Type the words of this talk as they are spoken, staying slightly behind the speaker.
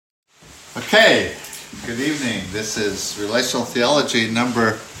Okay, good evening. This is Relational Theology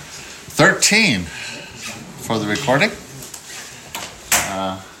number 13 for the recording.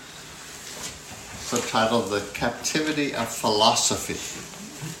 Subtitled The Captivity of Philosophy.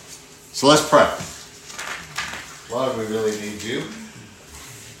 So let's pray. Lord, we really need you.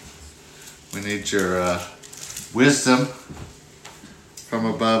 We need your wisdom from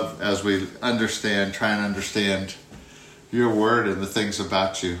above as we try and understand your word and the things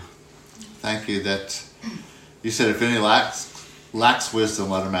about you. Thank you that you said if any lacks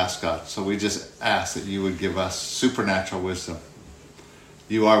wisdom, let him ask God. So we just ask that you would give us supernatural wisdom.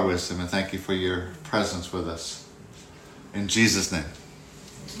 You are wisdom, and thank you for your presence with us. In Jesus' name,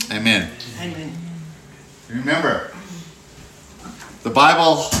 amen. Amen. Remember, the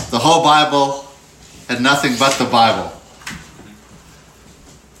Bible, the whole Bible, and nothing but the Bible.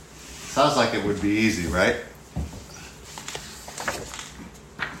 Sounds like it would be easy, right?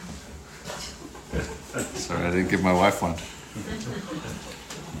 Sorry, I didn't give my wife one.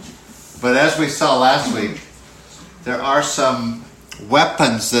 But as we saw last week, there are some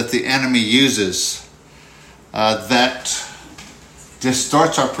weapons that the enemy uses that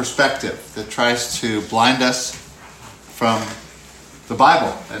distorts our perspective, that tries to blind us from the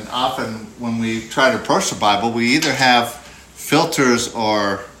Bible. And often when we try to approach the Bible, we either have filters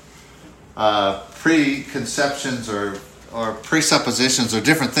or preconceptions or presuppositions or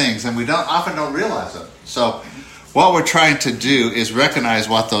different things, and we often don't realize them. So what we're trying to do is recognize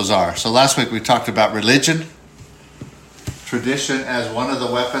what those are. So last week we talked about religion, tradition as one of the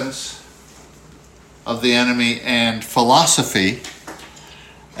weapons of the enemy, and philosophy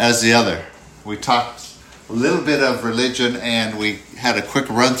as the other. We talked a little bit of religion, and we had a quick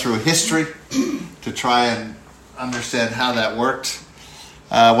run through history to try and understand how that worked.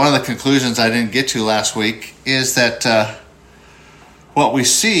 One of the conclusions I didn't get to last week is that what we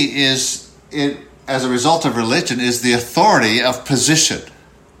see is, as a result of religion, is the authority of position.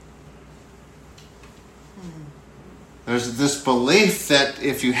 There's this belief that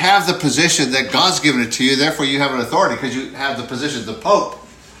if you have the position that God's given it to you, therefore you have an authority because you have the position. The Pope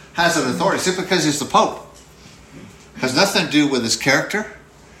has an authority simply because he's the Pope. Has nothing to do with his character,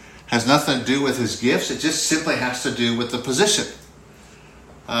 has nothing to do with his gifts. It just simply has to do with the position.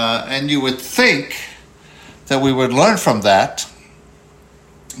 And you would think that we would learn from that,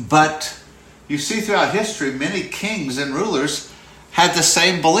 but you see throughout history, many kings and rulers had the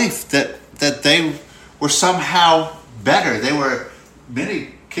same belief that they were somehow better.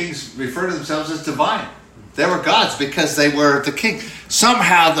 Many kings refer to themselves as divine. They were gods because they were the king.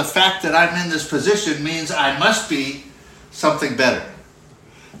 Somehow the fact that I'm in this position means I must be something better.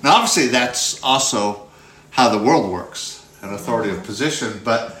 Now obviously that's also how the world works, an authority of position,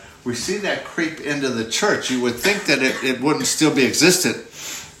 but we see that creep into the church. You would think that it wouldn't still be existent,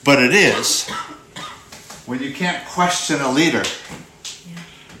 but it is. When you can't question a leader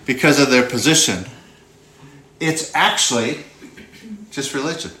because of their position, it's actually just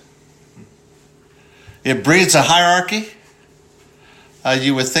religion. It breeds a hierarchy.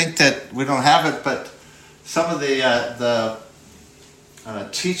 You would think that we don't have it, but some of the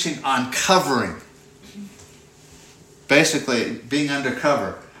teaching on covering, basically being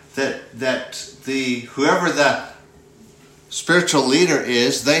undercover, that whoever the spiritual leader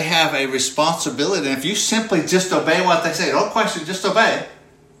is, they have a responsibility. And if you simply just obey what they say, don't question, just obey,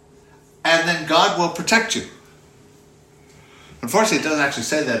 and then God will protect you. Unfortunately, it doesn't actually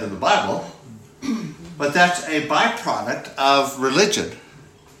say that in the Bible, but that's a byproduct of religion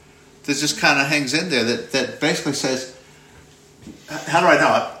that just kind of hangs in there, that basically says, how do I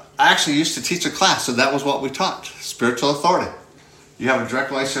know it? I actually used to teach a class, so that was what we taught, spiritual authority. You have a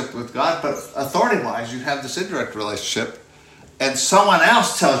direct relationship with God, but authority-wise, you have this indirect relationship, and someone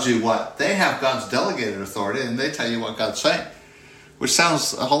else tells you what. They have God's delegated authority, and they tell you what God's saying, which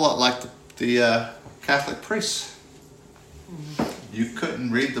sounds a whole lot like the Catholic priests. You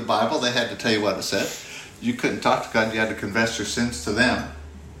couldn't read the Bible. They had to tell you what it said. You couldn't talk to God. You had to confess your sins to them.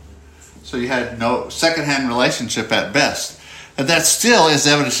 So you had no second-hand relationship at best. And that still is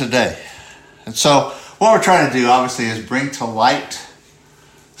evident today. And so what we're trying to do, obviously, is bring to light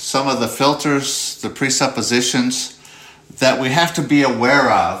some of the filters, the presuppositions that we have to be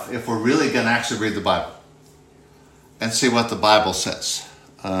aware of if we're really going to actually read the Bible and see what the Bible says.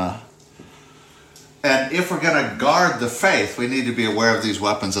 And if we're going to guard the faith, we need to be aware of these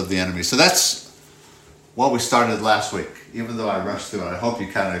weapons of the enemy. So that's what we started last week, even though I rushed through it. I hope you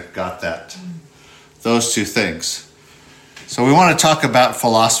kind of got that, those two things. So we want to talk about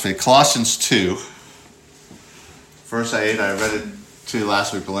philosophy. Colossians 2, verse 8, I read it to you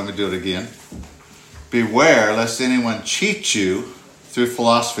last week, but let me do it again. Beware lest anyone cheat you through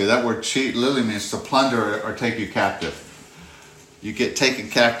philosophy. That word cheat literally means to plunder or take you captive. You get taken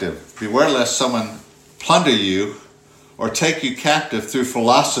captive. Beware lest someone plunder you or take you captive through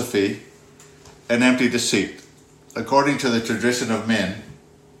philosophy and empty deceit, according to the tradition of men,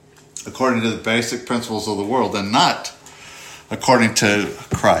 according to the basic principles of the world, and not according to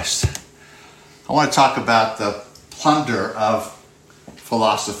Christ. I want to talk about the plunder of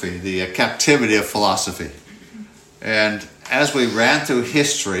philosophy, the captivity of philosophy. And as we ran through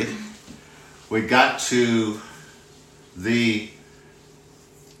history, we got to the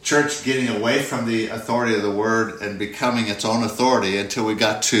church getting away from the authority of the word and becoming its own authority until we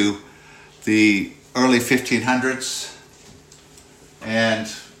got to the early 1500s.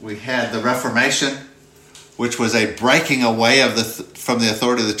 And we had the Reformation, which was a breaking away from the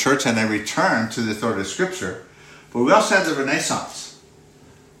authority of the church and a return to the authority of Scripture. But we also had the Renaissance,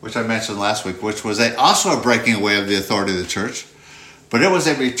 which I mentioned last week, which was also a breaking away of the authority of the church, but it was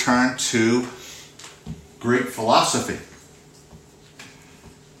a return to Greek philosophy.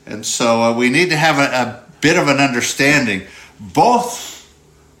 And so we need to have a bit of an understanding. Both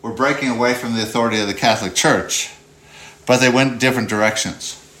were breaking away from the authority of the Catholic Church, but they went different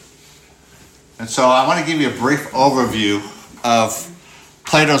directions. And so I want to give you a brief overview of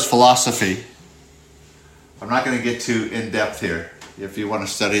Plato's philosophy. I'm not going to get too in-depth here. If you want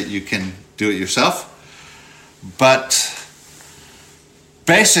to study it, you can do it yourself. But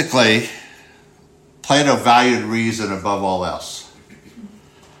basically, Plato valued reason above all else.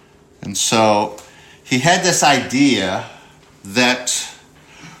 And so he had this idea that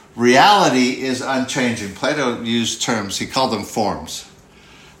reality is unchanging. Plato used terms, he called them forms.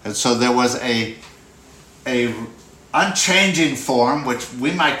 And so there was a unchanging form, which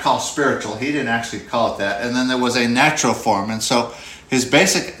we might call spiritual. He didn't actually call it that. And then there was a natural form. And so his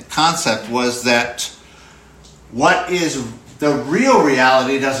basic concept was that what is the real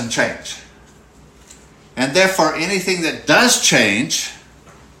reality doesn't change. And therefore anything that does change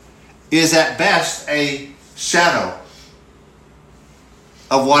is at best a shadow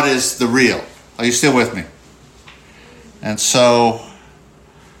of what is the real. Are you still with me? And so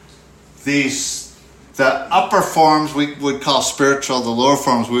the upper forms we would call spiritual, the lower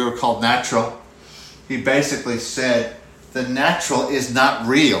forms we would call natural. He basically said the natural is not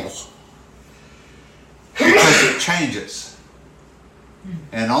real because it changes.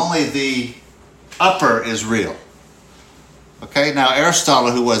 And only the upper is real. Okay, now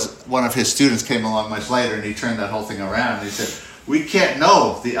Aristotle, who was one of his students, came along much later and he turned that whole thing around and he said, we can't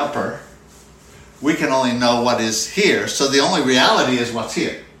know the upper. We can only know what is here. So the only reality is what's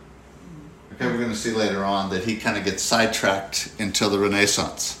here. Okay, we're going to see later on that he kind of gets sidetracked until the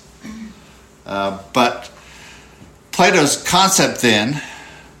Renaissance. But Plato's concept then,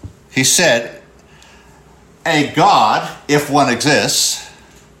 he said, a God, if one exists,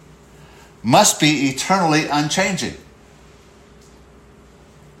 must be eternally unchanging.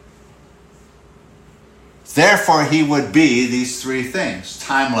 Therefore, he would be these three things.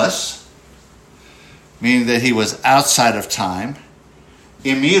 Timeless, meaning that he was outside of time.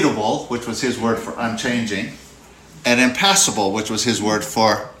 Immutable, which was his word for unchanging. And impassible, which was his word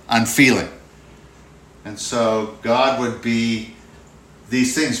for unfeeling. And so God would be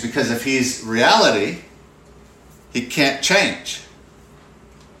these things because if he's reality, he can't change.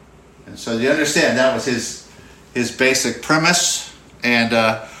 And so you understand that was his basic premise. And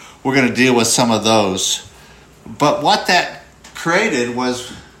we're going to deal with some of those. But what that created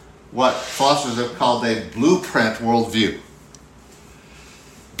was what philosophers have called a blueprint worldview.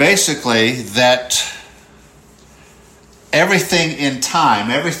 Basically, that everything in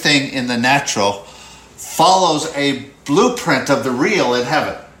time, everything in the natural, follows a blueprint of the real in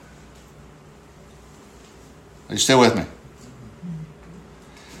heaven. Are you still with me?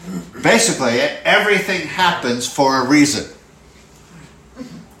 Basically, everything happens for a reason.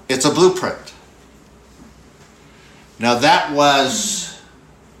 It's a blueprint. Now that was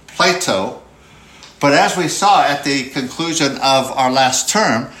Plato, but as we saw at the conclusion of our last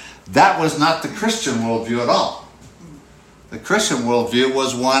term, that was not the Christian worldview at all. The Christian worldview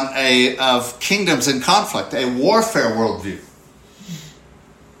was one of kingdoms in conflict, a warfare worldview.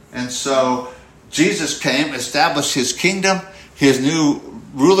 And so Jesus came, established his kingdom, his new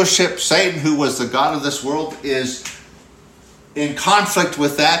rulership. Satan, who was the god of this world, is in conflict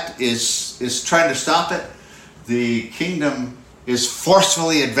with that, is trying to stop it. The kingdom is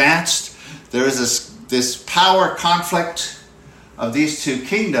forcefully advanced. There is this power conflict of these two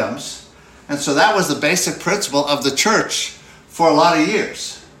kingdoms. And so that was the basic principle of the church for a lot of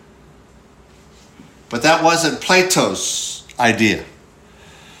years. But that wasn't Plato's idea.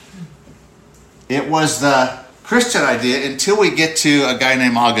 It was the Christian idea until we get to a guy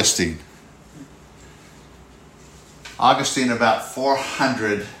named Augustine. Augustine, about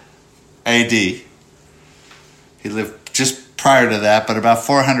 400 AD. He lived just prior to that, but about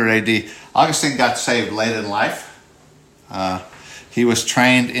 400 AD. Augustine got saved late in life. He was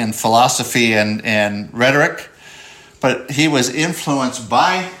trained in philosophy and rhetoric, but he was influenced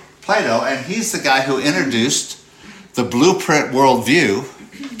by Plato, and he's the guy who introduced the blueprint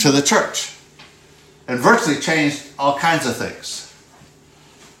worldview to the church and virtually changed all kinds of things.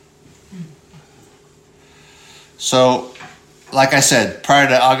 So, like I said, prior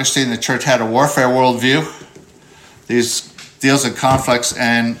to Augustine, the church had a warfare worldview, these deals and conflicts,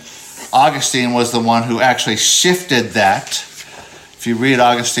 and Augustine was the one who actually shifted that. If you read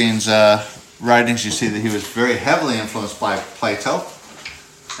Augustine's writings, you see that he was very heavily influenced by Plato,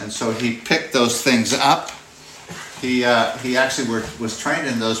 and so he picked those things up. He actually was trained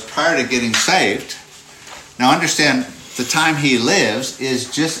in those prior to getting saved. Now understand, the time he lives is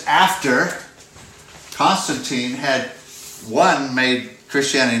just after Constantine had, made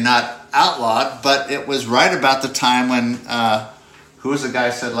Christianity not outlawed, but it was right about the time when, who was the guy I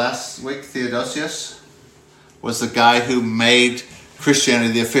said last week? Theodosius was the guy who made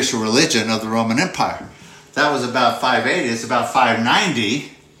Christianity the official religion of the Roman Empire. That was about 580. It's about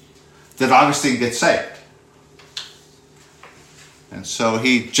 590 that Augustine gets saved. And so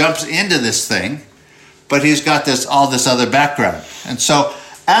he jumps into this thing, but he's got all this other background. And so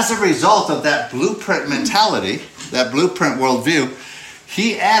as a result of that blueprint mentality, that blueprint worldview,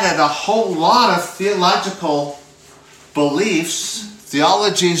 he added a whole lot of theological beliefs,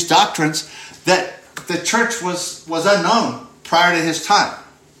 theologies, doctrines that the church was unknown prior to his time.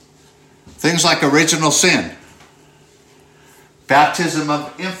 Things like original sin, baptism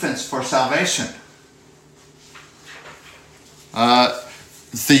of infants for salvation,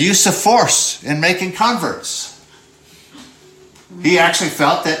 the use of force in making converts. He actually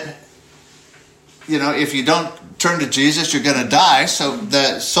felt that, if you don't turn to Jesus, you're going to die. So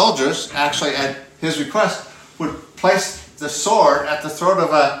the soldiers actually, at his request, would place the sword at the throat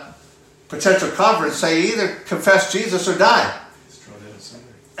of a potential convert and say, either confess Jesus or die. Let's try that on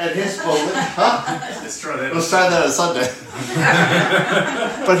Sunday. And his belief, Let's try that. Let's try that on Sunday.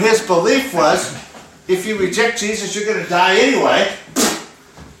 But his belief was, if you reject Jesus, you're going to die anyway.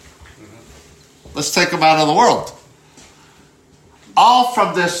 Let's take him out of the world. All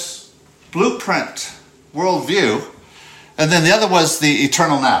from this blueprint worldview. And then the other was the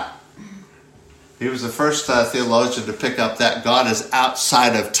eternal now. He was the first theologian to pick up that God is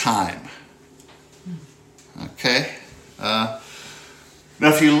outside of time. Okay? Now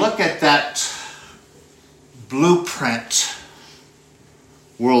if you look at that blueprint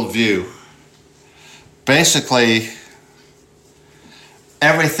worldview, basically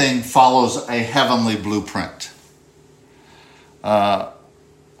everything follows a heavenly blueprint.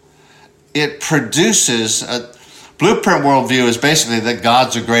 It produces a blueprint worldview is basically that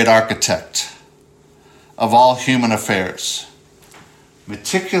God's a great architect of all human affairs,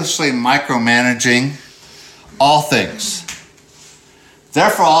 meticulously micromanaging all things.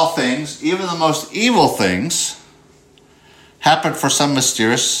 Therefore, all things, even the most evil things, happen for some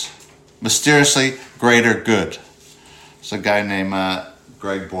mysteriously greater good. There's a guy named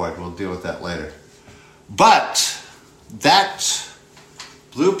Greg Boyd. We'll deal with that later. But that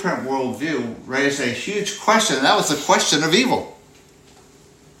blueprint worldview raised a huge question, and that was the question of evil.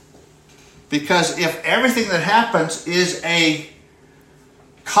 Because if everything that happens is a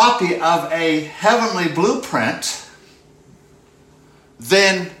copy of a heavenly blueprint,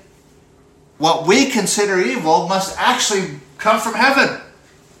 then what we consider evil must actually come from heaven.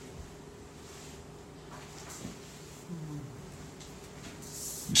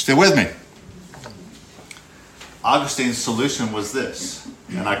 You still with me? Augustine's solution was this,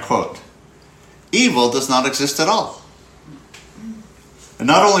 and I quote, "Evil does not exist at all. And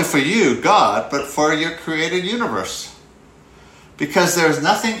not only for you, God, but for your created universe. Because there is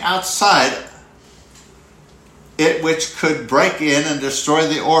nothing outside it which could break in and destroy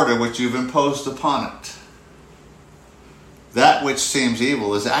the order which you've imposed upon it. That which seems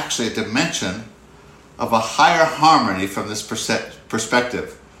evil is actually a dimension of a higher harmony from this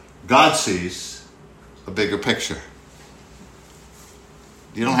perspective. God sees a bigger picture."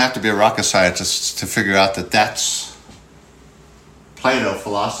 You don't have to be a rocket scientist to figure out that that's Plato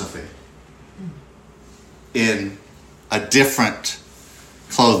philosophy in a different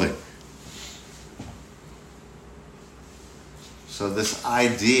clothing. So this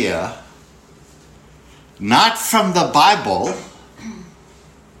idea, not from the Bible,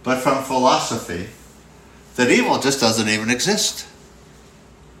 but from philosophy, that evil just doesn't even exist.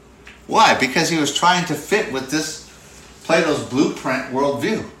 Why? Because he was trying to fit with this Plato's blueprint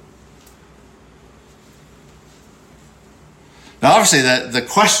worldview. Now, obviously, the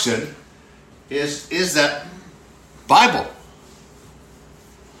question is that Bible?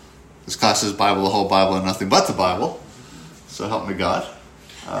 This class is Bible, the whole Bible, and nothing but the Bible. So help me God.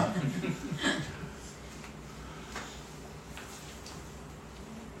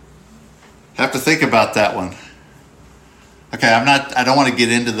 Have to think about that one. Okay, I don't want to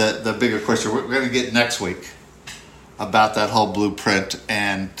get into the bigger question. We're going to get next week about that whole blueprint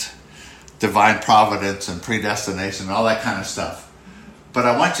and divine providence and predestination and all that kind of stuff. But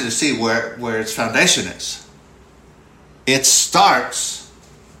I want you to see where its foundation is. It starts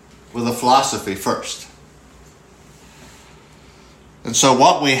with a philosophy first. And so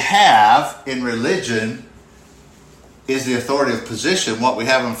what we have in religion is the authority of position. What we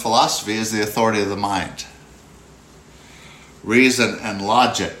have in philosophy is the authority of the mind. Reason and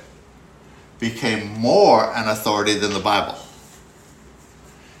logic became more an authority than the Bible.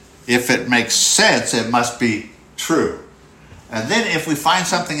 If it makes sense, it must be true. And then if we find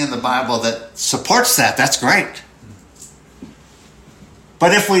something in the Bible that supports that, that's great.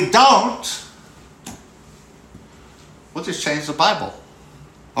 But if we don't, we'll just change the Bible.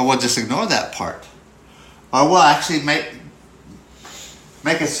 Or we'll just ignore that part. Or we'll actually make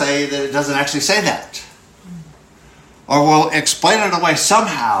it say that it doesn't actually say that. Or we'll explain it away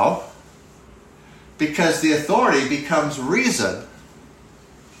somehow because the authority becomes reason.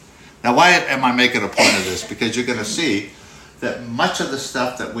 Now, why am I making a point of this? Because you're going to see that much of the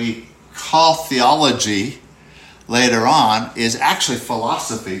stuff that we call theology later on is actually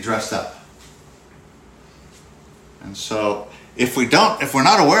philosophy dressed up. And so if we're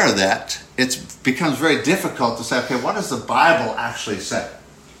not aware of that, it becomes very difficult to say, okay, what does the Bible actually say?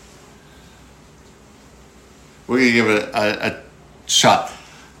 We're going to give it a shot.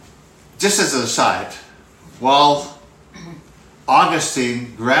 Just as an aside, while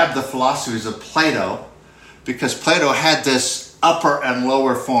Augustine grabbed the philosophies of Plato, because Plato had this upper and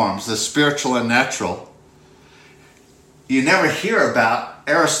lower forms, the spiritual and natural, you never hear about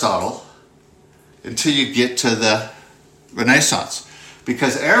Aristotle until you get to the Renaissance.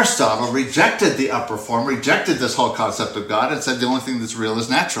 Because Aristotle rejected the upper form, rejected this whole concept of God, and said the only thing that's real is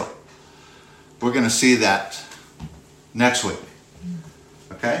natural. We're going to see that next week.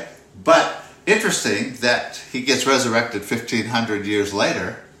 Okay? But interesting that he gets resurrected 1,500 years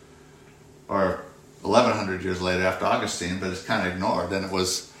later, or 1,100 years later after Augustine, but it's kind of ignored. And it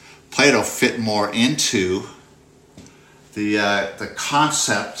was Plato fit more into the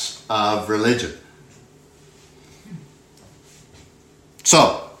concepts of religion.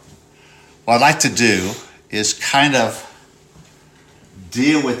 So, what I'd like to do is kind of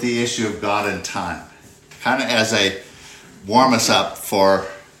deal with the issue of God and time, kind of as a warm us up for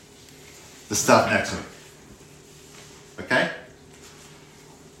the stuff next week. Okay?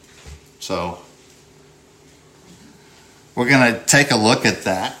 So, we're going to take a look at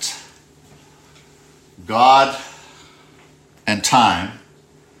that. God and time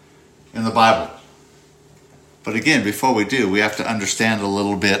in the Bible. But again, before we do, we have to understand a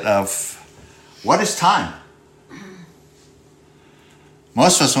little bit of what is time.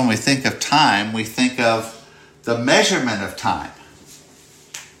 Most of us, when we think of time, we think of the measurement of time.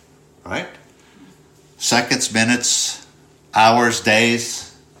 Right? Seconds, minutes, hours,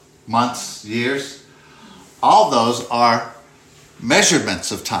 days, months, years. All those are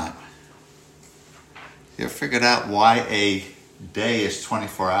measurements of time. You ever figured out why a day is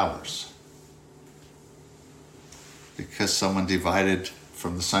 24 hours? Because someone divided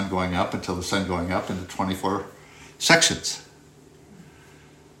from the sun going up until the sun going up into 24 sections.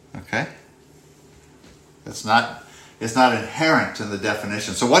 Okay? It's not inherent in the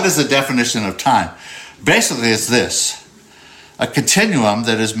definition. So what is the definition of time? Basically it's this: a continuum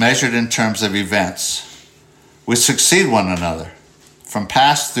that is measured in terms of events which succeed one another from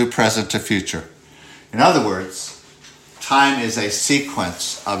past through present to future. In other words, time is a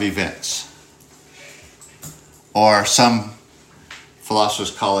sequence of events. Or some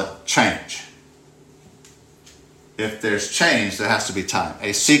philosophers call it change. If there's change, there has to be time.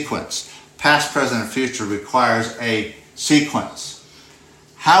 A sequence. Past, present, and future requires a sequence.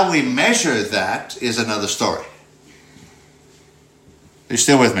 How we measure that is another story. Are you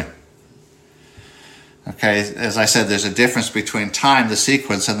still with me? Okay, as I said, there's a difference between time, the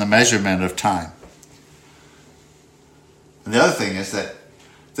sequence, and the measurement of time. And the other thing is that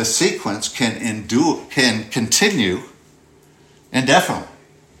the sequence can continue indefinitely.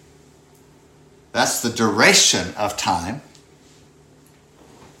 That's the duration of time.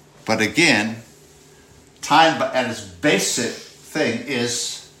 But again, time at its basic thing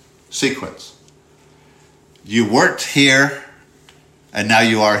is sequence. You weren't here, and now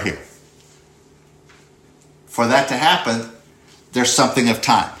you are here. For that to happen, there's something of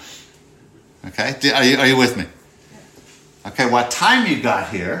time. Okay? Are you with me? Okay, what time you got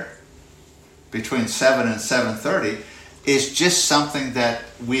here, between 7 and 7:30, is just something that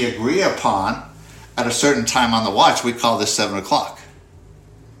we agree upon at a certain time on the watch. We call this 7 o'clock.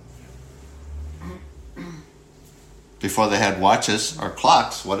 Before they had watches or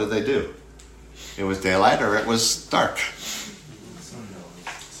clocks, what did they do? It was daylight or it was dark.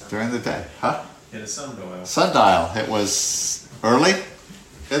 During the day. Huh? Yeah, the sundial. Sundial. It was early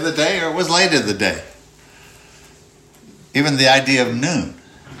in the day or it was late in the day. Even the idea of noon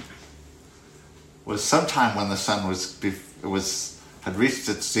was sometime when the sun had reached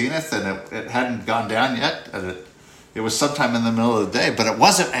its zenith and it hadn't gone down yet. And it was sometime in the middle of the day, but it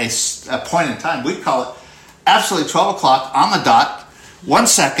wasn't a point in time. We call it absolutely 12 o'clock on the dot. 1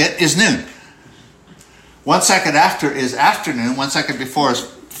 second is noon. 1 second after is afternoon. 1 second before is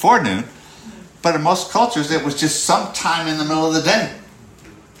forenoon. But in most cultures, it was just some time in the middle of the day.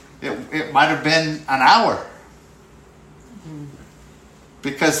 It might have been an hour.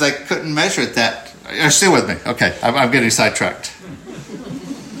 Because they couldn't measure it that. You're still with me? Okay, I'm getting sidetracked.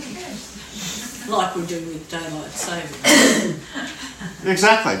 Like we do with daylight savings.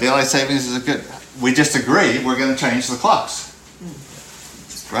 Exactly. Daylight savings is a good... We just agree we're going to change the clocks.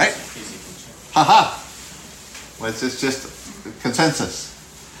 Right? Ha-ha. Well, it's just consensus.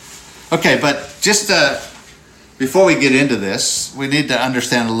 Okay, but just before we get into this, we need to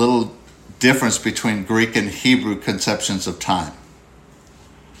understand a little difference between Greek and Hebrew conceptions of time.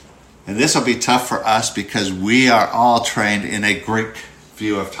 And this will be tough for us because we are all trained in a Greek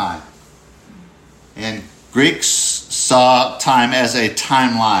view of time. And Greeks saw time as a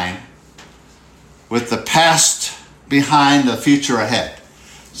timeline with the past behind, the future ahead.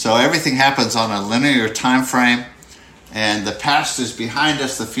 So everything happens on a linear time frame, and the past is behind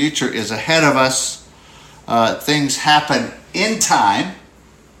us, the future is ahead of us. Things happen in time.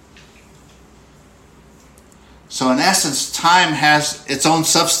 So in essence, time has its own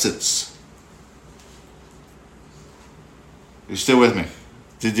substance. You still with me?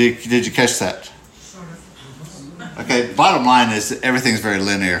 Did you catch that? Okay, bottom line is that everything's very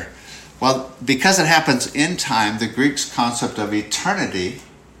linear. Well, because it happens in time, the Greeks' concept of eternity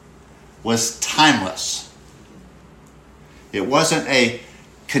was timeless. It wasn't a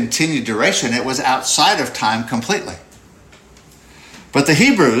continued duration, it was outside of time completely. But the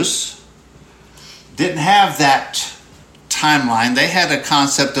Hebrews didn't have that timeline. They had a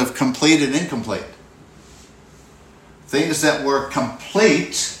concept of complete and incomplete. Things that were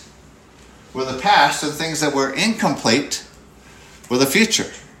complete were the past, and things that were incomplete were the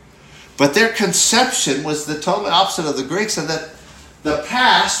future. But their conception was the total opposite of the Greeks, and that the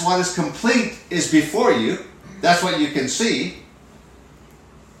past, what is complete, is before you. That's what you can see.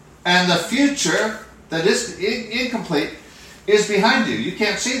 And the future, that is incomplete, is behind you. You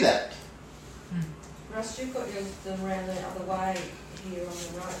can't see that. Russ, you've got them around the other way here on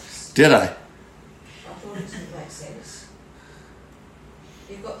the ropes. Did I? I thought it didn't make sense.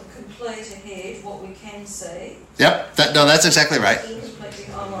 You've got the complete ahead, what we can see. Yep. That's exactly right. Incomplete,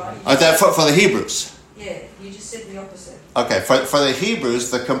 right. That for the Hebrews. Yeah, you just said the opposite. Okay, for the Hebrews,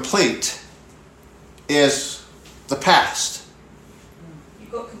 the complete is the past.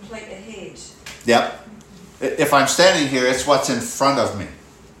 You've got complete ahead. Yep. If I'm standing here, it's what's in front of me.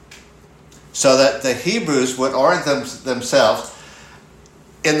 So that the Hebrews would orient themselves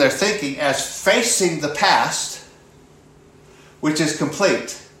in their thinking as facing the past, which is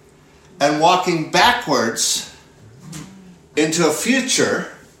complete, and walking backwards into a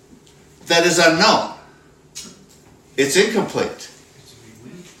future that is unknown. It's incomplete.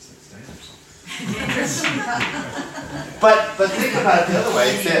 But think about it the other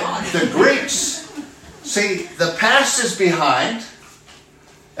way. The Greeks, see, the past is behind,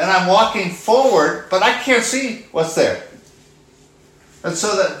 and I'm walking forward, but I can't see what's there. And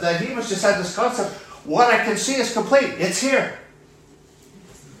so the Hebrews just had this concept, what I can see is complete. It's here.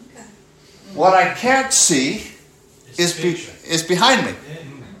 Okay. What I can't see is behind me.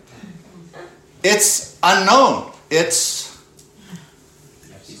 It's unknown.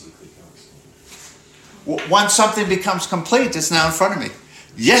 Once something becomes complete, it's now in front of me.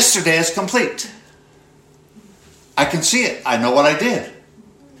 Yesterday is complete. I can see it. I know what I did.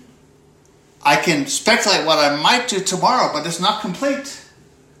 I can speculate what I might do tomorrow, but it's not complete.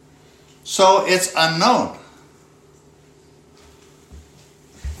 So it's unknown.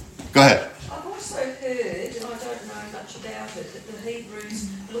 Go ahead. I've also heard, and I don't know much about it, that the Hebrews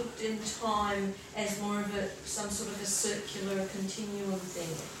looked in time as more of some sort of a circular continuum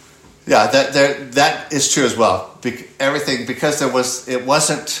thing. Yeah, that is true as well. Everything, because it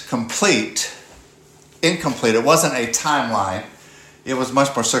wasn't incomplete. It wasn't a timeline. It was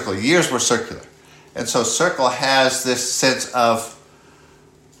much more circular. Years were circular. And so circle has this sense of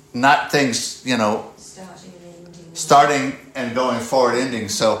not things, starting and going forward, ending.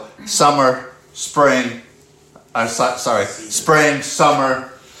 So summer, spring, spring, summer,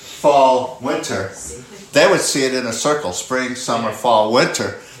 fall, winter. They would see it in a circle, spring, summer, fall,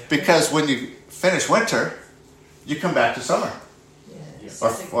 winter. Because when you finish winter, you come back to summer.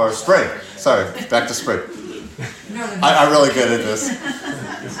 Or spring. Sorry, back to spring. I'm really good at this.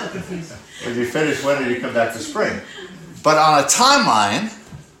 When you finish winter, you come back to spring. But on a timeline,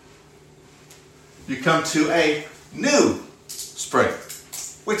 you come to a new spring,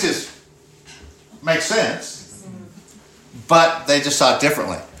 which makes sense. But they just saw it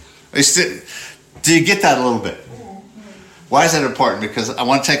differently. Do you get that a little bit? Why is that important? Because I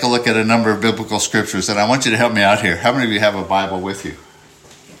want to take a look at a number of biblical scriptures, and I want you to help me out here. How many of you have a Bible with you?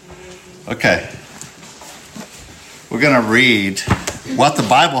 Okay. We're going to read what the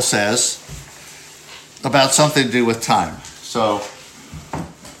Bible says about something to do with time. So,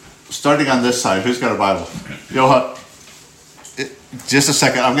 starting on this side, who's got a Bible? Johan. Just a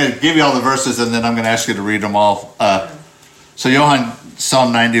second. I'm going to give you all the verses, and then I'm going to ask you to read them all. So, Johan,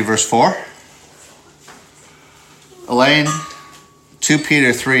 Psalm 90, verse 4. Elaine, 2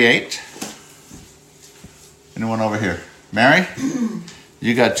 Peter 3:8. Anyone over here? Mary,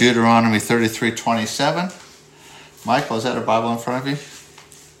 you got Deuteronomy 33:27. Michael, is that a Bible in front of you?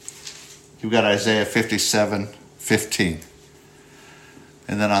 You've got Isaiah 57:15.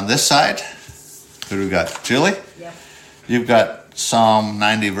 And then on this side, who do we got? Julie? Yep. You've got Psalm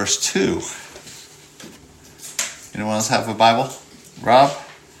 90, verse 2. Anyone else have a Bible? Rob?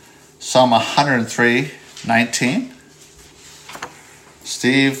 Psalm 103:19.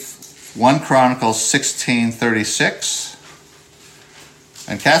 Steve, 1 Chronicles 16:36.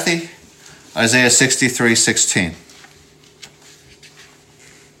 And Kathy, Isaiah 63:16.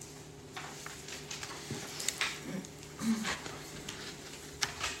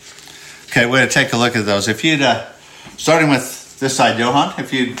 Okay, we're going to take a look at those. If you'd, starting with this side, Johan,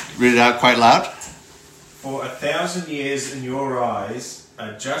 if you'd read it out quite loud. For 1,000 years in your eyes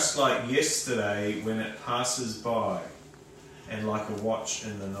are just like yesterday when it passes by, and like a watch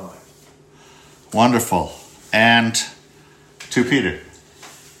in the night. Wonderful. And 2 Peter.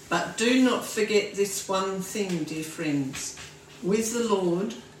 But do not forget this one thing, dear friends. With the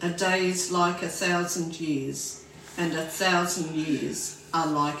Lord, a day is like 1,000 years, and 1,000 years are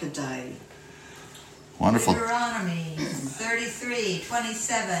like a day. Wonderful. Deuteronomy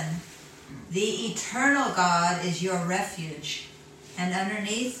 33:27. The eternal God is your refuge, and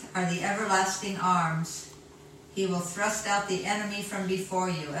underneath are the everlasting arms. He will thrust out the enemy from before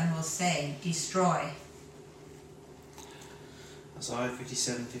you and will say, destroy. Isaiah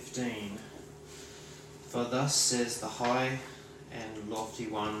 57:15. For thus says the high and lofty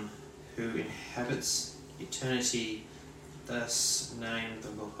one who inhabits eternity, thus named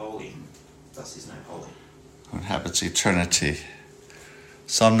the holy. Thus is named holy. Who inhabits eternity.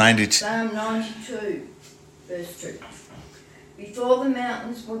 Psalm 92. Psalm 92, verse 2. Before the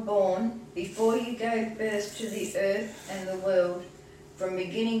mountains were born, before you gave birth to the earth and the world, from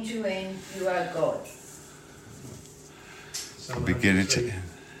beginning to end, you are God. From beginning to end.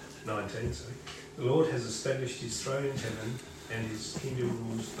 19, sorry. The Lord has established his throne in heaven, and his kingdom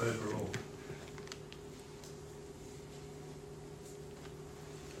rules over all.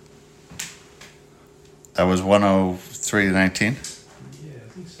 That was 103:19. Yeah, I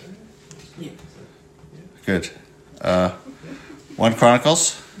think so. Yeah. Good. 1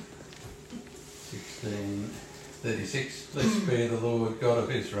 Chronicles 16:36. Blessed be the Lord God of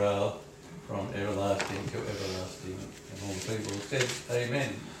Israel from everlasting to everlasting. And all the people said,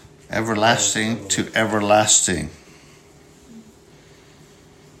 Amen. Everlasting to everlasting.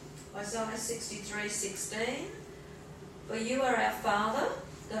 Isaiah 63:16. For you are our Father,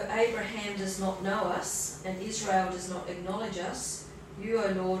 though Abraham does not know us, and Israel does not acknowledge us, you, O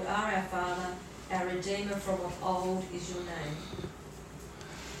Lord, are our Father, our Redeemer from of old is your name.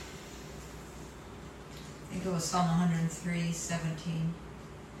 I think it was Psalm 103:17.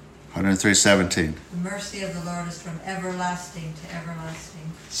 103:17. The mercy of the Lord is from everlasting to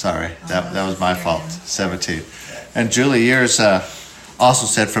everlasting. Sorry, that was my fault. 17. And Julie, yours also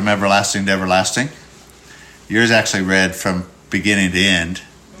said from everlasting to everlasting. Yours actually read from beginning to end,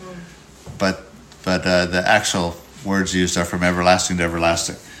 but the actual words used are from everlasting to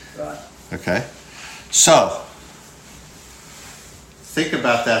everlasting. Right. Okay, so think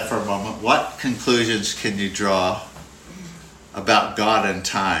about that for a moment. What conclusions can you draw about God and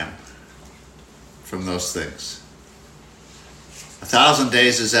time from those things. 1,000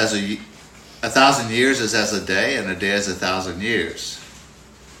 days is as 1,000 years is as a day, and a day is 1,000 years.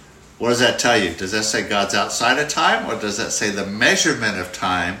 What does that tell you? Does that say God's outside of time, or does that say the measurement of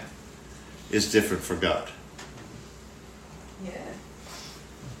time is different for God? Yeah.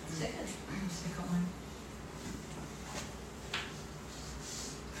 Second one.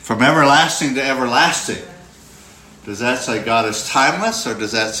 From everlasting to everlasting. Does that say God is timeless, or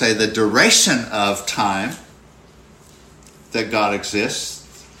does that say the duration of time that God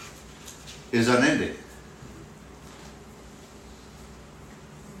exists is unending?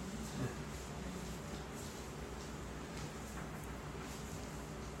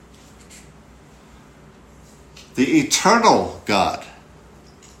 The eternal God.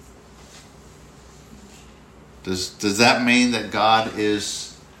 Does that mean that God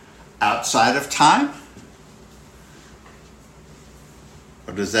is outside of time?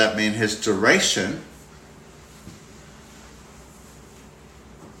 Or does that mean his duration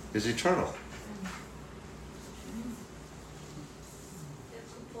is eternal?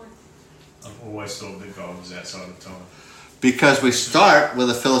 That's a good point. I've always thought that God was outside of time. Because we start with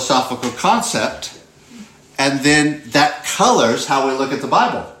a philosophical concept, and then that colors how we look at the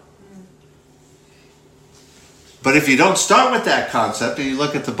Bible. But if you don't start with that concept and you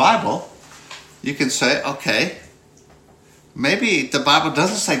look at the Bible, you can say, okay, maybe the Bible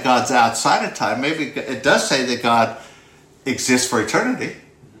doesn't say God's outside of time. Maybe it does say that God exists for eternity.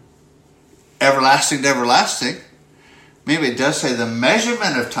 Everlasting to everlasting. Maybe it does say the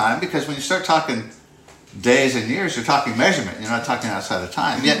measurement of time, because when you start talking days and years, you're talking measurement. You're not talking outside of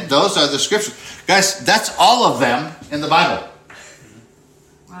time. Yet those are the scriptures. Guys, that's all of them in the Bible.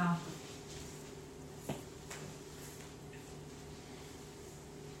 Wow.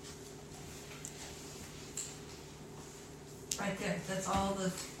 Right there. That's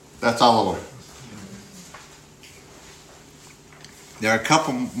all of them. There are a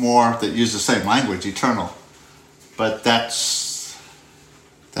couple more that use the same language, eternal. But that's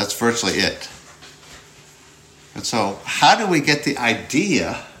virtually it. And so, how do we get the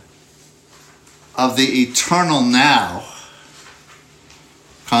idea of the eternal now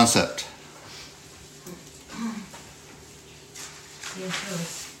concept? C.S.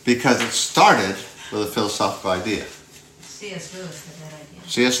 Lewis. Because it started with a philosophical idea. C.S. Lewis had that idea.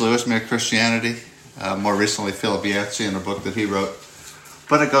 C.S. Lewis, Mere Christianity. More recently, Philip Yancey in a book that he wrote.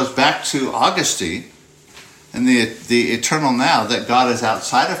 But it goes back to Augustine and the eternal now, that God is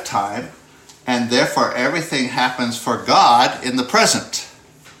outside of time, and therefore everything happens for God in the present.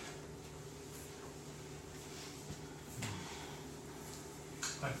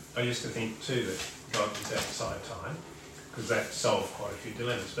 I used to think too that God was outside time, because that solved quite a few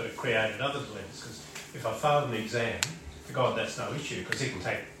dilemmas, but it created other dilemmas. Because if I failed an exam, for God that's no issue, because he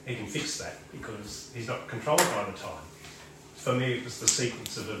can fix that, because he's not controlled by the time. For me, it was the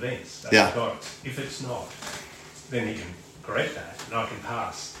sequence of events. That God, if it's not, then he can correct that, and I can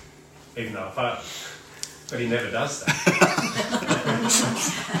pass, even though I failed. But he never does that.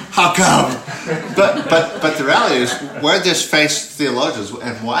 How come? But the reality is, where this faced theologians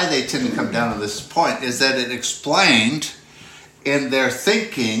and why they tend to come down to this point is that it explained in their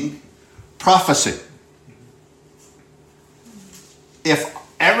thinking prophecy. If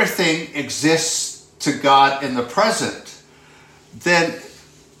everything exists to God in the present, then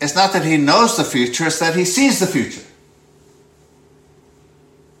it's not that he knows the future, it's that he sees the future.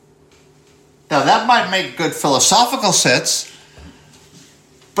 Now that might make good philosophical sense,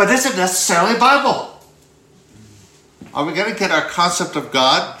 but isn't necessarily Bible. Are we going to get our concept of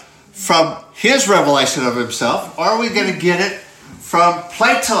God from his revelation of himself, or are we going to get it from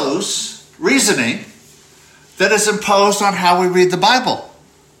Plato's reasoning that is imposed on how we read the Bible?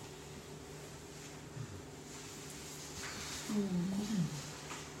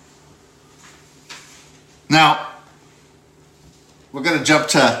 Now, we're going to jump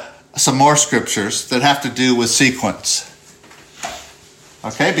to some more scriptures that have to do with sequence.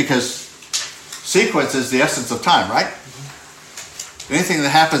 Okay, because sequence is the essence of time, right? Anything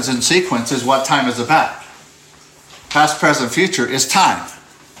that happens in sequence is what time is about. Past, present, future is time.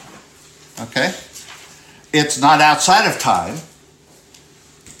 Okay? It's not outside of time.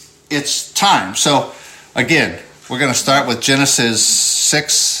 It's time. So, again, we're going to start with Genesis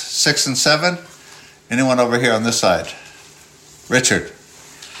 6 and 7. Anyone over here on this side? Richard.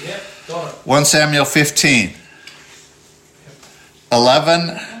 Yep, got it. 1 Samuel 15.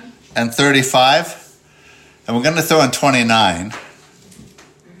 11 and 35. And we're going to throw in 29.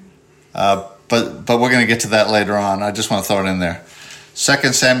 But we're going to get to that later on. I just want to throw it in there.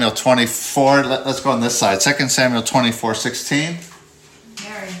 2 Samuel 24. Let's go on this side. 2 Samuel 24:16.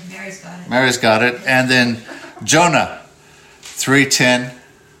 Mary's got it. Mary's got it. And then Jonah 3:10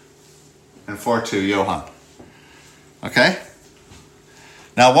 and 4:2, Johann. Okay?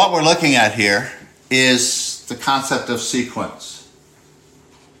 Now what we're looking at here is the concept of sequence.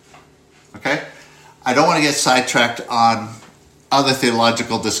 Okay? I don't want to get sidetracked on other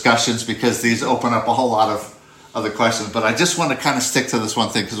theological discussions because these open up a whole lot of other questions, but I just want to kind of stick to this one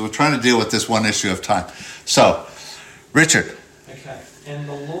thing because we're trying to deal with this one issue of time. So, Richard. Okay, and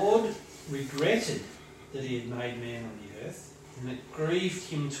the Lord regretted that he had made man on the earth, and it grieved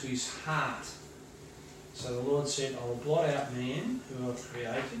him to his heart. So the Lord said, I will blot out man who I have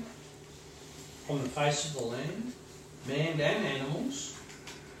created from the face of the land, man and animals,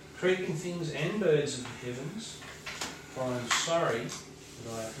 creeping things and birds of the heavens, for I am sorry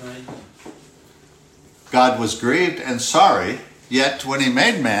that I have made them. God was grieved and sorry, yet when he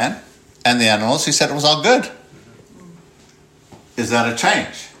made man and the animals, he said it was all good. Is that a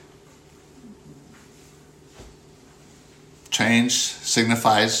change? Change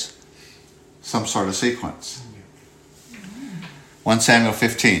signifies some sort of sequence. 1 Samuel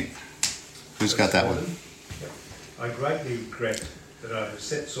 15. Who's got that one? I greatly regret that I have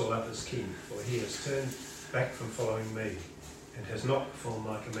set Saul up as king, for he has turned back from following me, and has not performed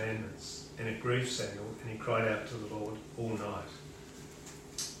my commandments. And it grieved Samuel, and he cried out to the Lord all night.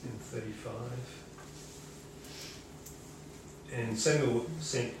 In 35. And Samuel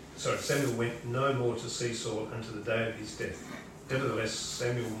went no more to see Saul until the day of his death. Nevertheless,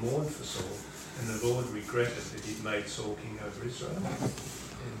 Samuel mourned for Saul, and the Lord regretted that he'd made Saul king over Israel.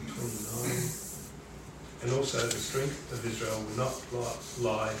 And 29. And also the strength of Israel will not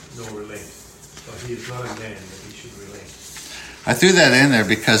lie nor relent, for he is not a man that he should relent. I threw that in there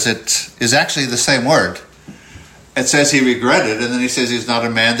because it is actually the same word. It says he regretted, and then he says he's not a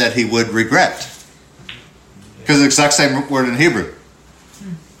man that he would regret. Because it's the exact same word in Hebrew.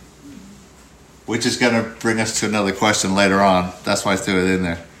 Which is going to bring us to another question later on. That's why I threw it in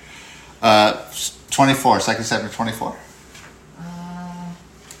there. 24, 2 Samuel 24.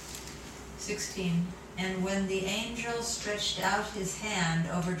 16. And when the angel stretched out his hand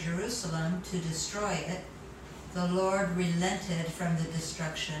over Jerusalem to destroy it, the Lord relented from the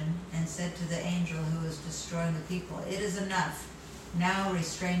destruction and said to the angel who was destroying the people, It is enough. Now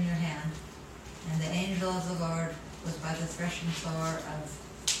restrain your hand. And the angel of the Lord was by the threshing floor of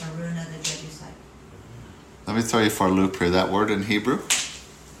Araunah the Jebusite. Let me throw you for a loop here. That word in Hebrew,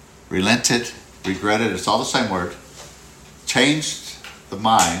 relented, regretted, it's all the same word. Changed the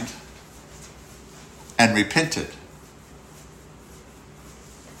mind and repented.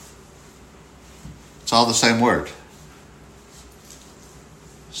 It's all the same word.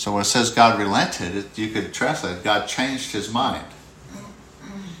 So when it says God relented, you could translate God changed his mind.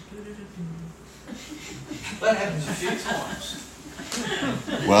 That happens a few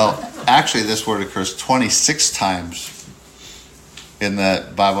times. Well, actually this word occurs 26 times in the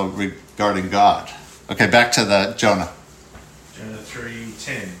Bible regarding God. Okay, back to the Jonah. Jonah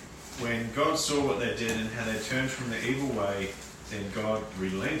 3:10. When God saw what they did and how they turned from the evil way, then God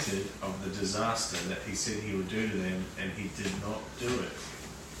relented of the disaster that he said he would do to them, and he did not do it.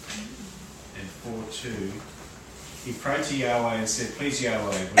 And 4:2, he prayed to Yahweh and said, Please Yahweh,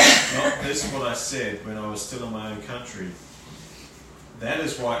 was not this what I said when I was still in my own country? That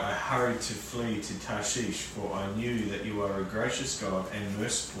is why I hurried to flee to Tarshish, for I knew that you are a gracious God and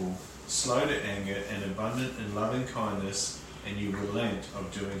merciful, slow to anger and abundant in loving kindness, and you relent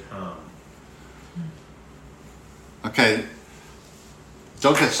of doing harm. Okay,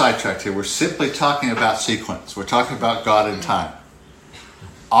 don't get sidetracked here. We're simply talking about sequence. We're talking about God in time.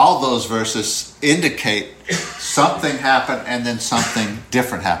 All those verses indicate something happened and then something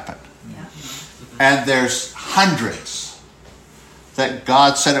different happened. Yeah. And there's hundreds that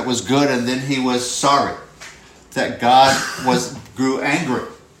God said it was good and then he was sorry. That God grew angry.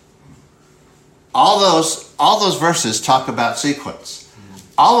 All those verses talk about sequence.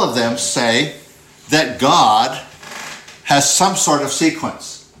 All of them say that God has some sort of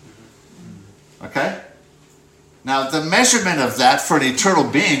sequence. Okay? Now, the measurement of that for an eternal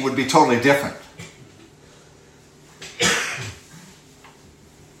being would be totally different.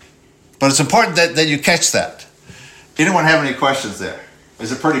 But it's important that you catch that. Anyone have any questions there?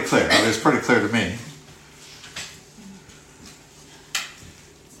 Is it pretty clear? I mean, it's pretty clear to me.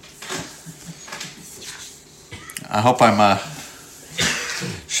 I hope I'm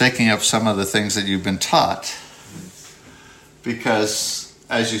shaking up some of the things that you've been taught. Because,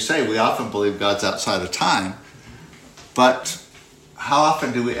 as you say, we often believe God's outside of time. But how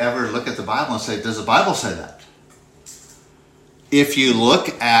often do we ever look at the Bible and say, does the Bible say that? If you look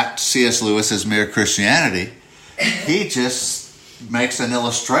at C.S. Lewis's Mere Christianity, he just makes an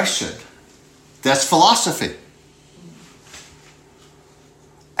illustration That's philosophy.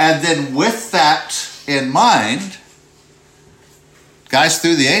 And then with that in mind, guys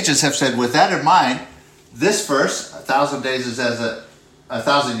through the ages have said, with that in mind, this verse, 1,000 days is as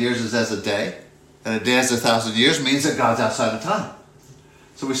 1,000 years is as a day, and a day as 1,000 years means that God's outside of time.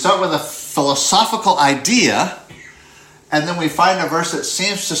 So we start with a philosophical idea, and then we find a verse that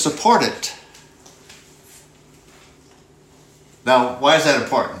seems to support it. Now, why is that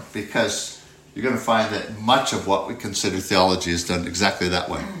important? Because you're going to find that much of what we consider theology is done exactly that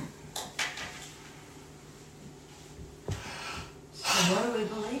way. So what do we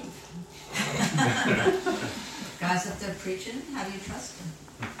believe? Guys up there preaching, how do you trust him?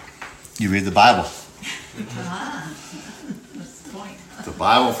 You read the Bible. Ah, what's the point? The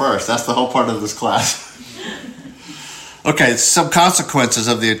Bible first. That's the whole part of this class. Okay, some consequences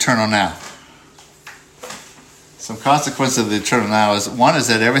of the eternal now. Some consequences of the eternal now is, one is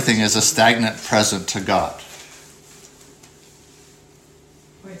that everything is a stagnant present to God.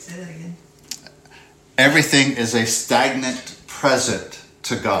 Wait, say that again. Everything is a stagnant present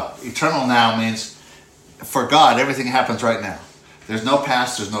to God. Eternal now means, for God, everything happens right now. There's no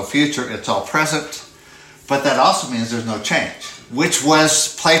past, there's no future, it's all present. But that also means there's no change, which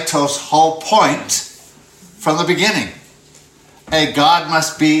was Plato's whole point from the beginning. A God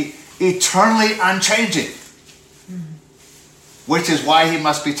must be eternally unchanging, which is why he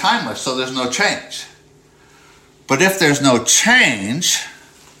must be timeless, so there's no change. But if there's no change,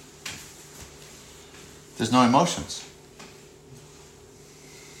 there's no emotions.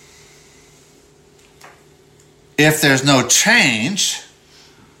 If there's no change,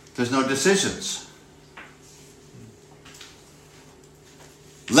 there's no decisions.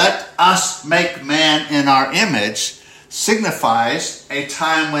 Let us make man in our image signifies a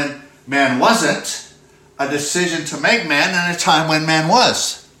time when man wasn't, a decision to make man, and a time when man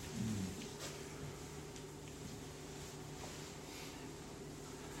was.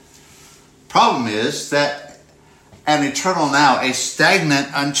 Problem is that an eternal now, a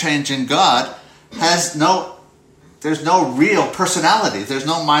stagnant, unchanging God, there's no real personality. There's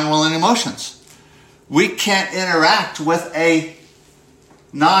no mind, will, and emotions. We can't interact with a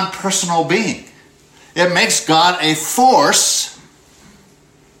non-personal being. It makes God a force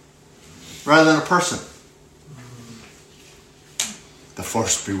rather than a person. The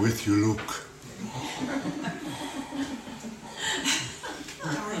force be with you, Luke.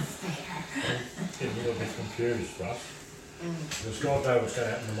 Getting a little bit confused, Russ. Does God know what's going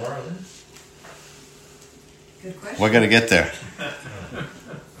to happen tomorrow then? Good question. We're going to get there.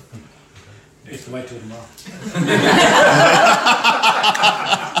 Just wait till tomorrow. I've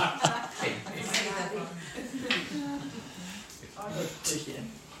got a question.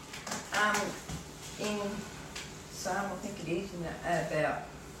 In Psalm, I think it is, about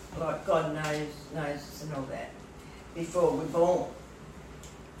like God knows us and all that before we're born.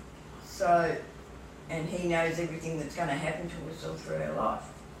 So, and He knows everything that's going to happen to us all through our life.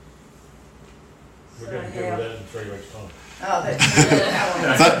 We're going to deal with that in 3 weeks' time. Oh,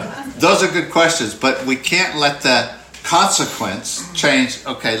 that's But those are good questions, but we can't let the consequence change.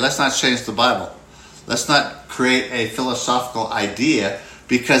 Okay, let's not change the Bible. Let's not create a philosophical idea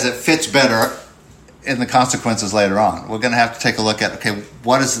because it fits better in the consequences later on. We're going to have to take a look at, okay,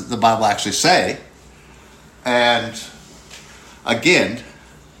 what does the Bible actually say? And again,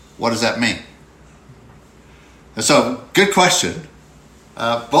 what does that mean? And so, good question.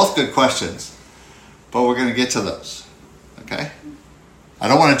 Both good questions, but we're going to get to those. Okay? I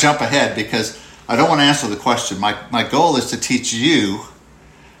don't want to jump ahead because I don't want to answer the question. My goal is to teach you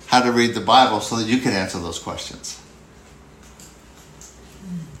how to read the Bible so that you can answer those questions.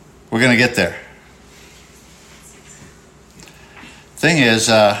 We're going to get there. Thing is,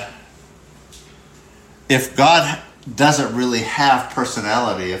 if God doesn't really have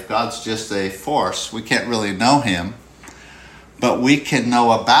personality, if God's just a force, we can't really know Him, but we can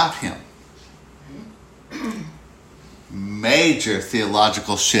know about Him. Major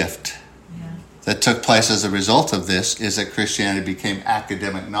theological shift that took place as a result of this is that Christianity became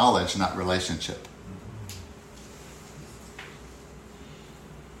academic knowledge, not relationship.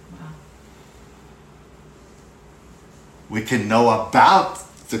 We can know about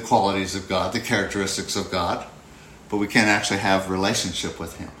the qualities of God, the characteristics of God, but we can't actually have relationship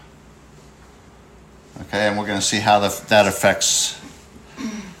with Him. Okay, and we're going to see how that affects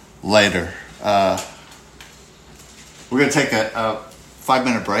later. We're going to take a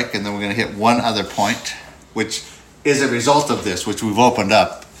 5-minute break, and then we're going to hit one other point, which is a result of this, which we've opened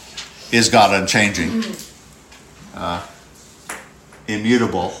up. Is God unchanging?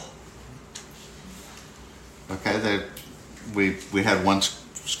 Immutable. Okay, we had one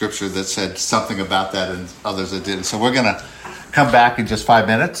scripture that said something about that and others that didn't. So we're going to come back in just 5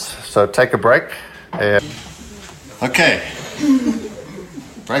 minutes. So take a break. Okay.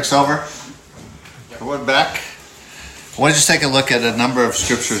 Break's over. We're back. I want to just take a look at a number of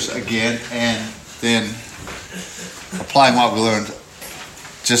scriptures again and then applying what we learned.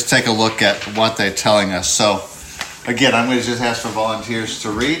 Just take a look at what they're telling us. So again, I'm going to just ask for volunteers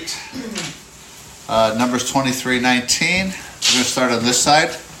to read. Numbers 23:19. We're going to start on this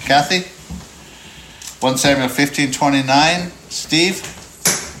side. Kathy? 1 Samuel 15:29. Steve?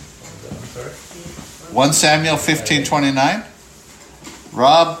 1 Samuel 15:29.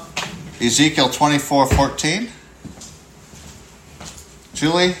 Rob? Ezekiel 24:14.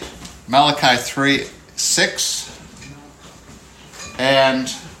 Julie? Malachi 3:6.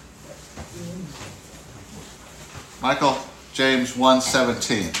 And Michael? James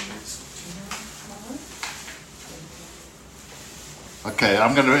 1:17. Okay,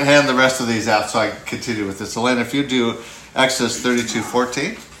 I'm going to hand the rest of these out so I can continue with this. Elena, if you do Exodus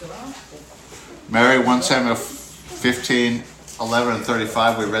 32:14. Mary, 1 Samuel 15:11 and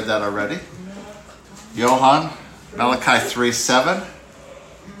 35. We read that already. Johan, Malachi 3:7.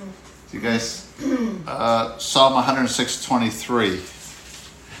 You guys, Psalm 106:23.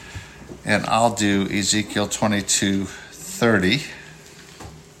 And I'll do Ezekiel 22:30.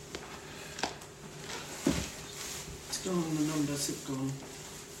 It's gone, the numbers have gone.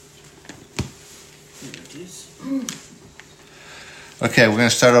 There it is. Okay, we're going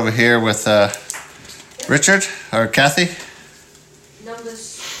to start over here with Richard or Kathy.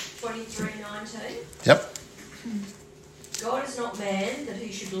 Numbers 23:19. Yep. God is not man that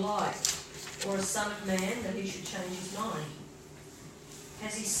he should lie, or a son of man that he should change his mind.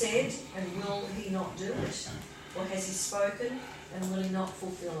 Has he said, and will he not do it? Or has he spoken, and will he not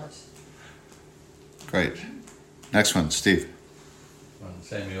fulfill it? Great. Next one, Steve. 1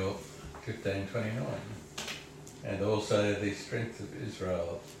 Samuel 15:29. And also the strength of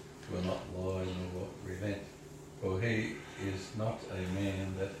Israel will not lie nor relent, for he is not a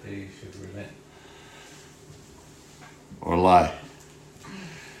man that he should relent. Or lie.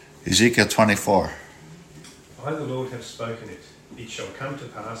 Ezekiel 24. I, the Lord, have spoken it. It shall come to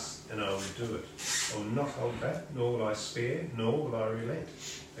pass, and I will do it. I will not hold back, nor will I spare, nor will I relent.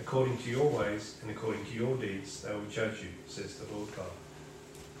 According to your ways and according to your deeds, they will judge you, says the Lord God.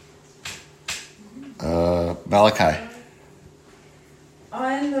 Malachi.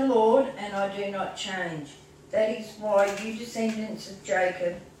 I am the Lord, and I do not change. That is why you descendants of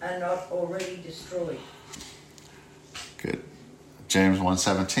Jacob are not already destroyed. Good. James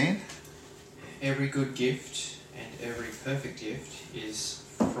 1:17. Every good gift and every perfect gift is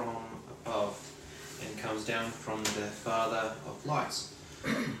from above and comes down from the Father of lights,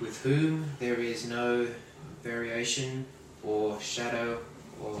 with whom there is no variation or shadow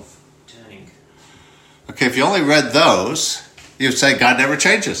of turning. Okay, if you only read those, you'd say God never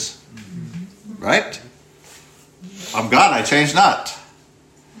changes. Right? I'm God, I change not.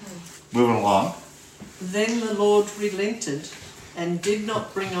 Moving along. Then the Lord relented and did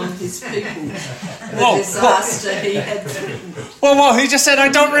not bring on his people the disaster he had threatened. Whoa, he just said, I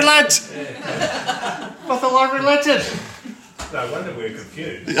don't relent. But the Lord relented. No wonder we're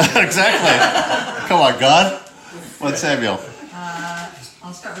confused. Exactly. Come on, God. 1 Samuel.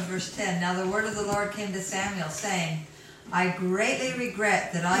 I'll start with verse 10. Now the word of the Lord came to Samuel, saying, I greatly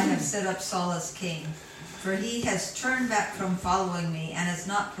regret that I have set up Saul as king, for he has turned back from following me and has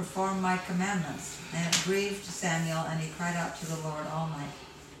not performed my commandments. And it grieved Samuel, and he cried out to the Lord all night.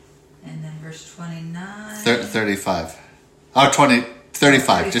 And then verse 29. 35. Oh,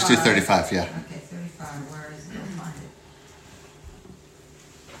 35. Just do 35, yeah. Okay, 35. Where is it? I'll find it.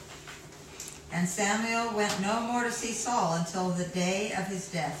 And Samuel went no more to see Saul until the day of his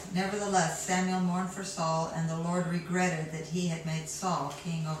death. Nevertheless, Samuel mourned for Saul, and the Lord regretted that he had made Saul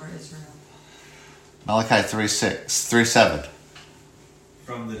king over Israel. Malachi 3:7.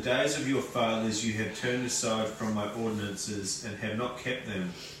 From the days of your fathers you have turned aside from my ordinances and have not kept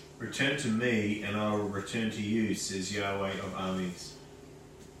them. Return to me, and I will return to you, says Yahweh of armies.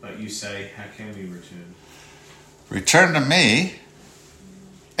 But you say, how can we return? Return to me,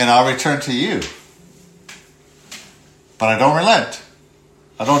 and I'll return to you. But I don't relent.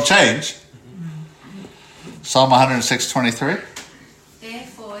 I don't change. Psalm 106:23.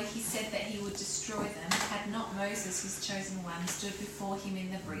 Therefore he said that he would destroy them, had not Moses, his chosen one, stood before him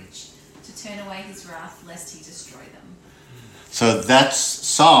in the breach, to turn away his wrath, lest he destroy them. So that's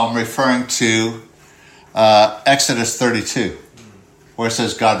Psalm referring to Exodus 32, where it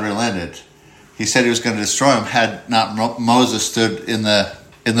says God relented. He said he was going to destroy them had not Moses stood in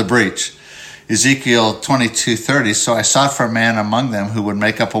the breach. Ezekiel 22:30, so I sought for a man among them who would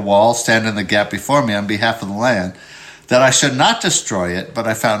make up a wall, stand in the gap before me on behalf of the land, that I should not destroy it, but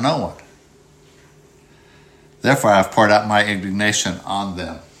I found no one. Therefore I have poured out my indignation on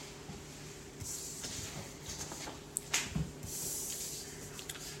them.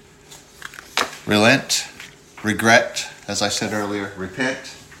 Relent, regret, as I said earlier,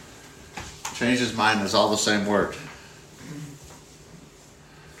 repent, change his mind is all the same word.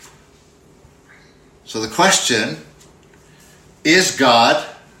 So the question, is God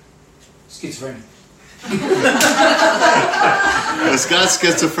Schizophrenic. is God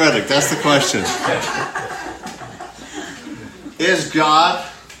schizophrenic? That's the question. Is God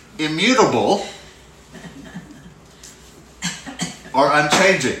immutable or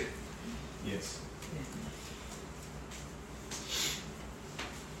unchanging? Yes.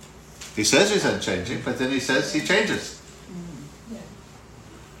 He says he's unchanging, but then he says he changes.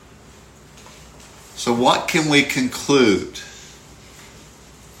 So what can we conclude?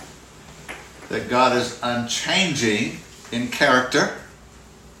 That God is unchanging in character,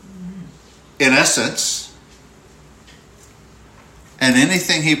 in essence, and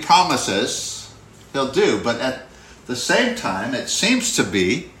anything he promises, he'll do. But at the same time, it seems to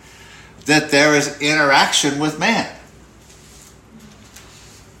be that there is interaction with man.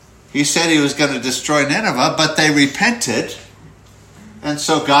 He said he was going to destroy Nineveh, but they repented, and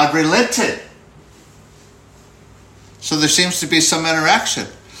so God relented. So there seems to be some interaction.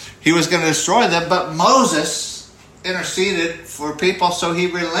 He was going to destroy them, but Moses interceded for people, so he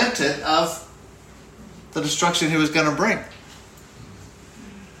relented of the destruction he was going to bring.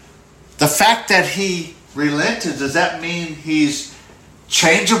 The fact that he relented, does that mean he's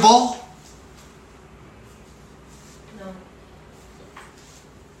changeable? No.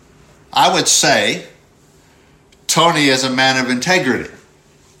 I would say Tony is a man of integrity.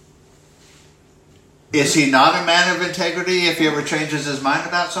 Is he not a man of integrity if he ever changes his mind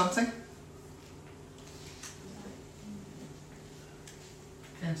about something?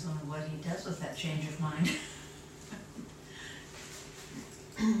 Depends on what he does with that change of mind.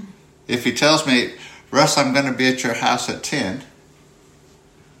 If he tells me, Russ, I'm going to be at your house at 10,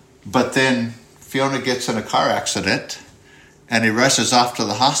 but then Fiona gets in a car accident and he rushes off to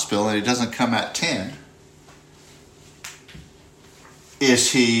the hospital and he doesn't come at 10,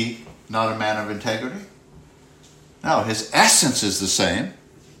 is he not a man of integrity? No, his essence is the same,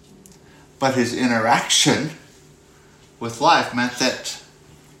 but his interaction with life meant that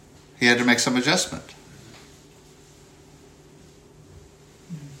he had to make some adjustment.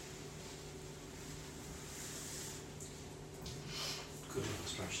 Good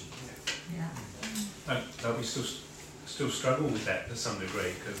illustration. Yeah. But we still struggle with that to some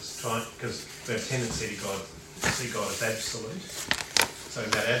degree because we have a tendency to see God as absolute. So in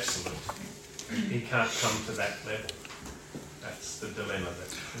that absolute, he can't come to that level. That's the dilemma.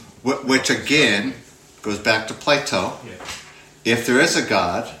 Which again goes back to Plato. Yeah. If there is a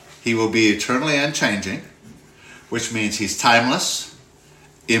God, he will be eternally unchanging, which means he's timeless,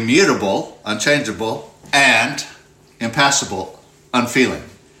 immutable, unchangeable, and impassible, unfeeling.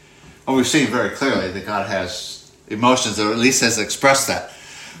 Well, we've seen very clearly that God has emotions, or at least has expressed that.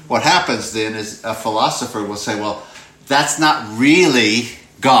 What happens then is a philosopher will say, well, that's not really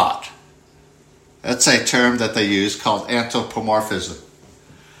God. That's a term that they use called anthropomorphism.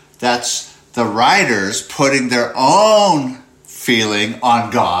 That's the writers putting their own feeling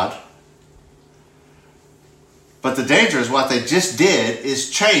on God. But the danger is what they just did is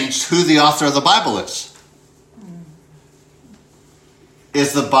changed who the author of the Bible is.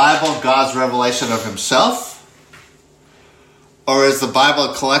 Is the Bible God's revelation of himself? Or is the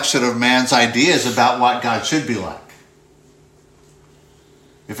Bible a collection of man's ideas about what God should be like?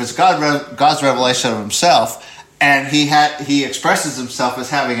 If it's God's revelation of himself, and he expresses himself as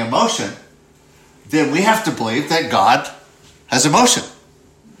having emotion, then we have to believe that God has emotion.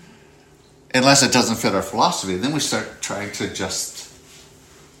 Unless it doesn't fit our philosophy, then we start trying to adjust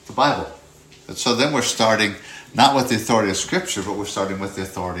the Bible. And so then we're starting not with the authority of Scripture, but we're starting with the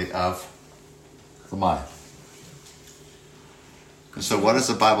authority of the mind. And so what does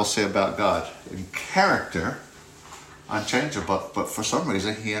the Bible say about God? In character, unchangeable, but for some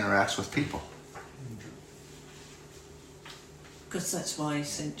reason he interacts with people. Because that's why he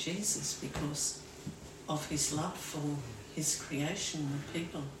sent Jesus, because of his love for his creation, the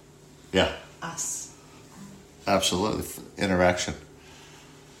people. Yeah. Us. Absolutely. Interaction.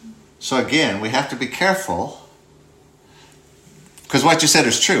 So again, we have to be careful, because what you said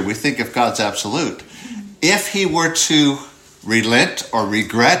is true. We think if God's absolute, if he were to relent or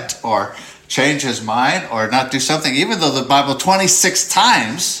regret or change his mind or not do something, even though the Bible 26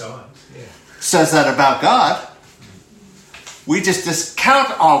 times says that about God. We just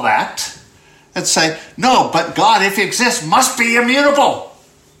discount all that and say, no, but God, if he exists, must be immutable.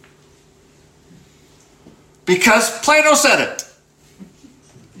 Because Plato said it.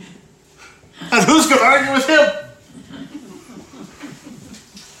 And who's going to argue with him?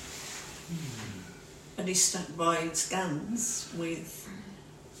 But he stuck by his guns with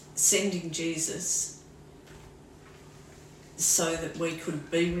sending Jesus so that we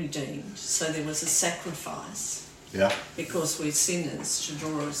could be redeemed. So there was a sacrifice. Yeah. Because we're sinners, to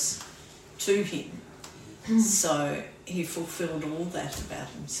draw us to him. So he fulfilled all that about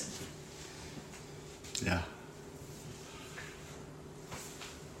himself. Yeah.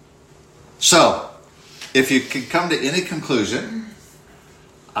 So, if you can come to any conclusion,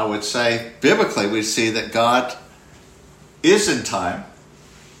 I would say, biblically, we see that God is in time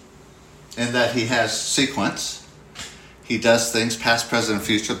and that he has sequence. He does things past, present, and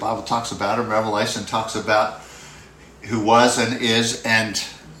future. The Bible talks about him. Revelation talks about who was and is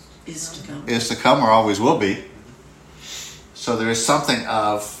is to come or always will be. So there is something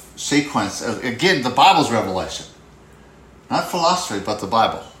of sequence. Again, the Bible's revelation. Not philosophy, but the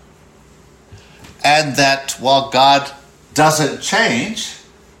Bible. And that while God doesn't change,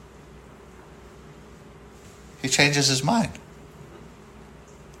 he changes his mind.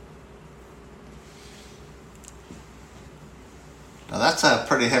 Now that's a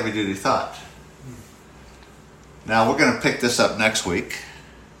pretty heavy-duty thought. Now we're going to pick this up next week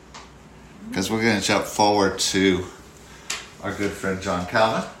because we're going to jump forward to our good friend John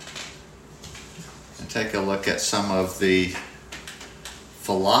Calvin and take a look at some of the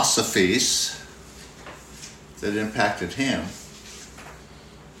philosophies that impacted him.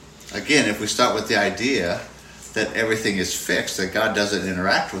 Again, if we start with the idea that everything is fixed, that God doesn't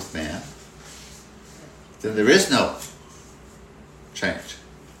interact with man, then there is no change.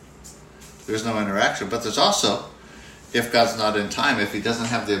 There's no interaction. But there's also, if God's not in time, if he doesn't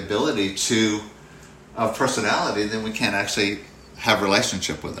have the ability of personality, then we can't actually have a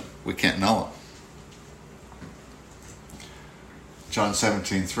relationship with him. We can't know him. John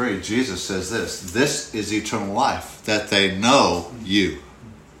 17:3, Jesus says this is eternal life, that they know you,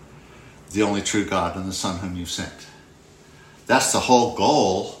 the only true God, and the Son whom you sent. That's the whole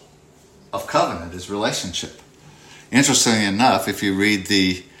goal of covenant, is relationship. Interestingly enough, if you read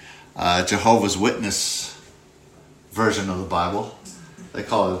the Jehovah's Witness version of the Bible, they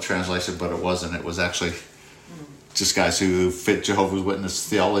call it a translation, but it wasn't. It was actually just guys who fit Jehovah's Witness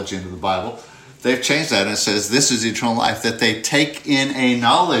theology into the Bible. They've changed that and it says, this is eternal life, that they take in a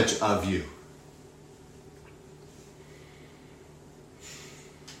knowledge of you.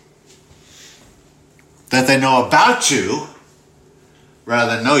 That they know about you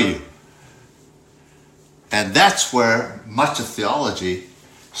rather than know you. And that's where much of theology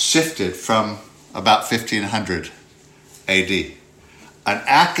shifted from about 1500 AD. An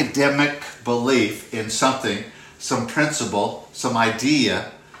academic belief in something, some principle, some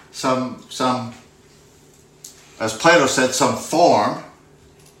idea, some, as Plato said, some form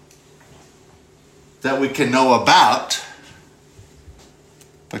that we can know about,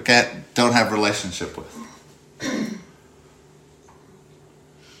 but don't have a relationship with.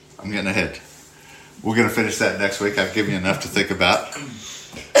 I'm getting ahead. We're going to finish that next week. I've given you enough to think about.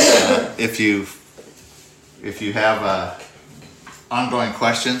 If you have ongoing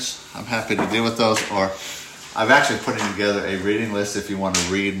questions, I'm happy to deal with those. Or I've actually putting together a reading list. If you want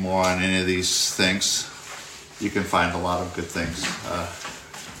to read more on any of these things, you can find a lot of good things.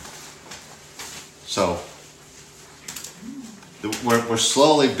 So we're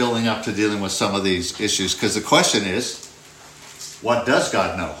slowly building up to dealing with some of these issues, because the question is, what does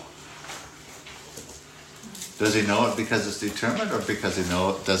God know? Does he know it because it's determined, or does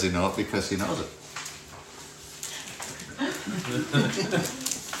he know it because he knows it?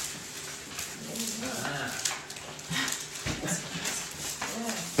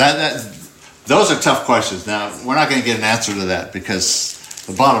 Those are tough questions. Now, we're not going to get an answer to that, because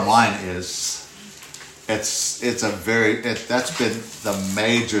the bottom line is that's been the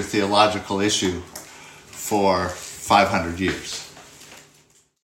major theological issue for 500 years.